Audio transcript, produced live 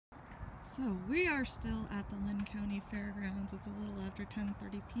So we are still at the Lynn County Fairgrounds. It's a little after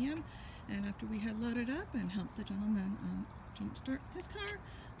 10:30 p.m. and after we had loaded up and helped the gentleman jump start his car,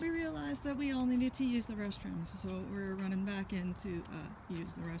 we realized that we all needed to use the restrooms. So we're running back in to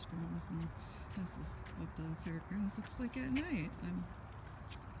use the restrooms, and this is what the fairgrounds looks like at night.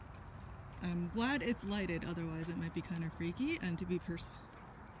 I'm glad it's lighted, otherwise it might be kind of freaky. And to be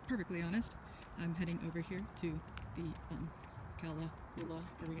perfectly honest, I'm heading over here to the Hula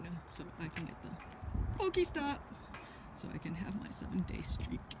Arena so I can get the Pokestop so I can have my 7-day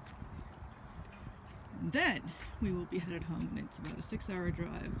streak. And then we will be headed home, and it's about a 6-hour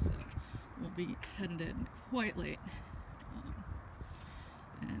drive, so we'll be headed in quite late.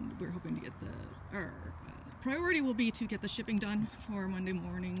 And we're hoping to get our priority will be to get the shipping done for Monday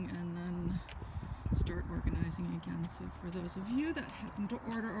morning and then start organizing again. So for those of you that happened to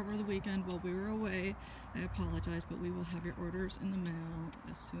order over the weekend while we were away, I apologize, but we will have your orders in the mail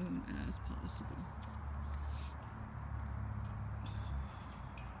as soon as possible.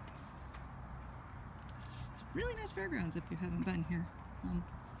 It's really nice fairgrounds if you haven't been here.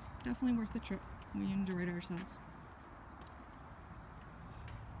 Definitely worth the trip. We enjoyed ourselves.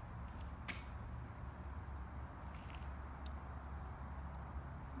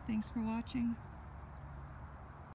 Thanks for watching.